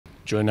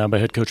Joined now by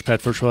head coach Pat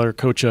Furchweiler.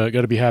 Coach,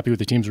 got to be happy with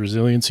the team's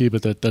resiliency,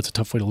 but that's a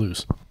tough way to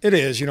lose. It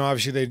is.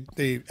 Obviously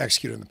they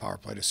executed on the power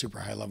play at a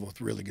super high level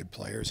with really good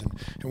players, and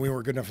we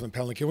weren't good enough for the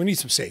penalty kill. We need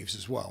some saves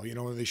as well.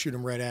 They shoot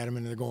them right at them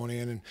and they're going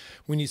in, and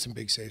we need some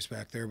big saves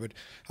back there. But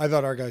I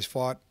thought our guys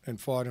fought and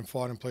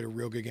played a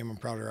real good game. I'm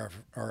proud of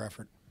our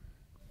effort.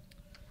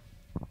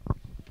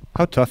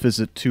 How tough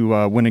is it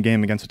to win a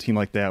game against a team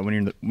like that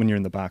when you're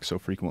in the box so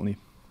frequently?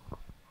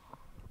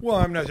 Well,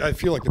 I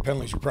feel like the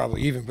penalties are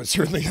probably even, but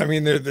certainly,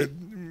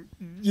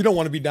 you don't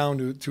want to be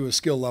down to a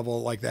skill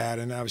level like that.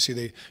 And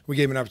obviously, we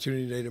gave them an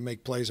opportunity today to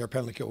make plays. Our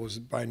penalty kill was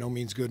by no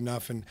means good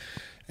enough,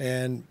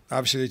 and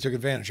obviously they took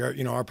advantage.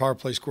 Our power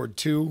play scored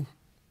 2.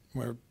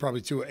 We're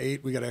probably 2 of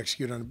 8. We got to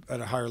execute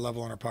at a higher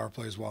level on our power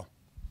play as well.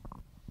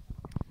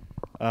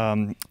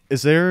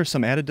 Is there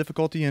some added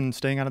difficulty in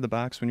staying out of the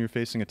box when you're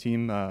facing a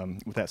team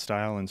with that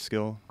style and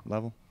skill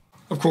level?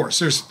 Of course,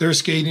 their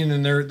skating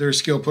and their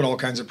skill put all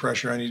kinds of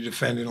pressure on you to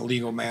defend in a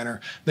legal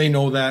manner. They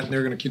know that, and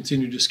they're going to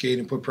continue to skate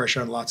and put pressure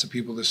on lots of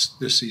people this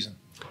season.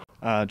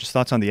 Just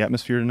thoughts on the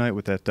atmosphere tonight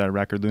with that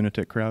Rackard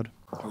Lunatic crowd?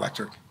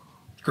 Electric.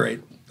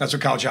 Great. That's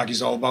what college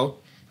hockey's all about.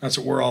 That's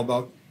what we're all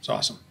about. It's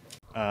awesome.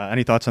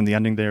 Any thoughts on the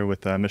ending there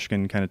with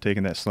Michigan kind of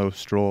taking that slow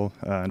stroll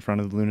in front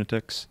of the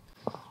Lunatics?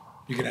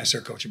 You can ask their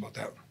coach about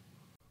that.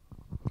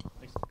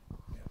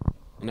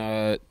 And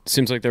it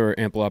seems like there were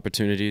ample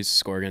opportunities to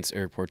score against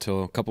Eric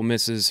Portillo. A couple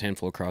misses,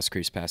 handful of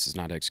cross-crease passes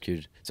not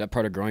executed. Is that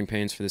part of growing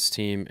pains for this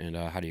team, and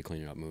how do you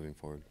clean it up moving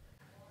forward?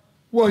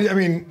 Well,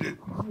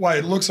 why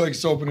it looks like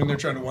it's open and they're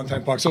trying to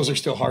one-time pucks, those are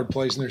still hard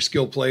plays and they're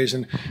skill plays.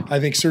 And I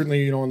think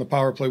certainly, in the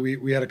power play,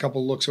 we had a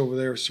couple looks over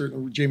there.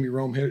 Certainly, Jamie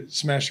Rome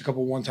smashed a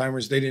couple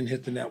one-timers. They didn't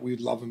hit the net. We'd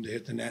love them to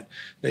hit the net.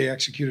 They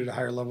executed at a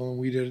higher level, and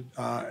we did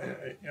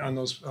on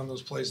those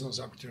plays and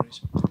those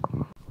opportunities.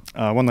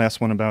 One last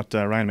one about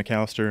Ryan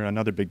McAllister,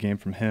 another big game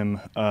from him.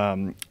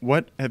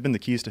 What have been the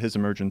keys to his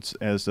emergence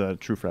as a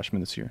true freshman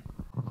this year?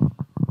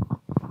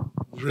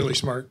 Really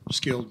smart,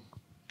 skilled,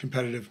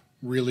 competitive,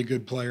 really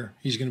good player.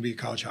 He's going to be a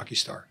college hockey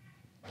star,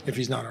 if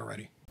he's not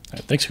already. All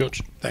right, thanks,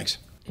 Coach. Thanks.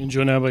 And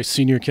joined now by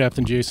senior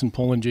captain Jason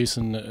Poland.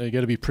 Jason, you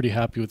got to be pretty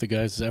happy with the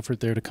guys'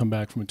 effort there to come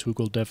back from a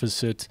 2-goal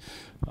deficit.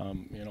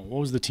 What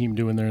was the team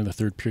doing there in the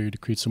third period to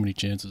create so many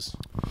chances?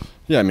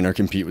 Yeah, our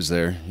compete was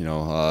there.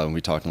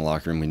 We talked in the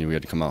locker room. We knew we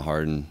had to come out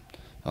hard and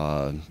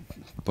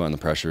put on the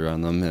pressure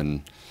on them,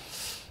 and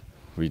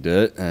we did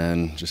it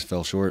and just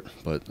fell short.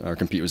 But our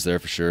compete was there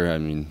for sure.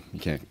 You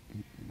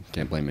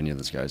can't blame any of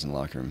those guys in the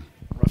locker room.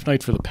 Rough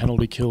night for the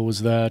penalty kill.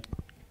 Was that,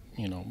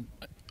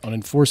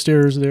 unenforced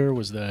errors there?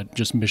 Was that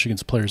just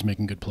Michigan's players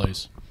making good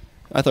plays?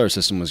 I thought our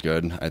system was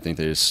good. I think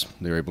they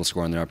were able to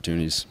score on their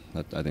opportunities.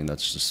 I think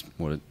that's just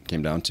what it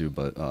came down to.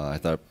 But I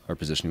thought our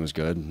positioning was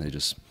good, and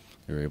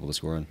they were able to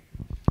score on.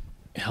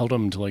 Held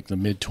them to like the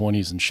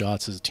mid-20s in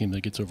shots as a team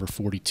that gets over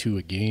 42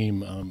 a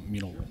game.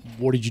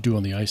 What did you do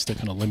on the ice to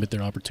kind of limit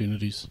their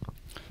opportunities?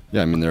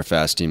 Yeah, they're a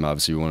fast team.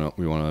 Obviously,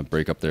 we want to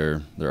break up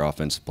their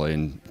offensive play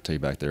and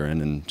take back their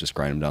end and just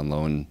grind them down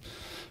low and,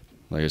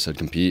 like I said,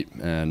 compete.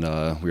 And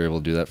we were able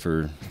to do that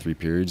for 3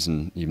 periods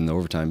and even the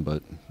overtime,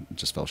 but it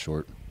just fell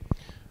short.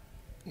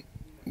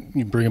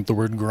 You bring up the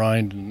word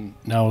grind, and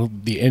now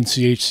the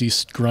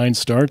NCHC grind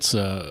starts.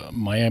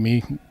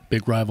 Miami,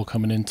 big rival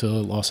coming into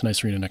Lawson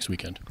Ice Arena next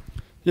weekend.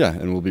 Yeah,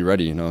 and we'll be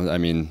ready.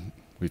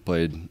 We've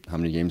played how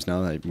many games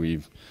now?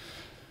 We've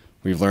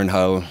learned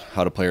how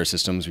to play our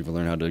systems. We've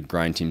learned how to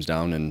grind teams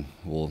down, and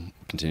we'll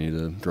continue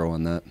to grow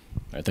on that.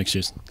 All right, thanks,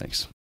 Jason.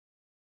 Thanks.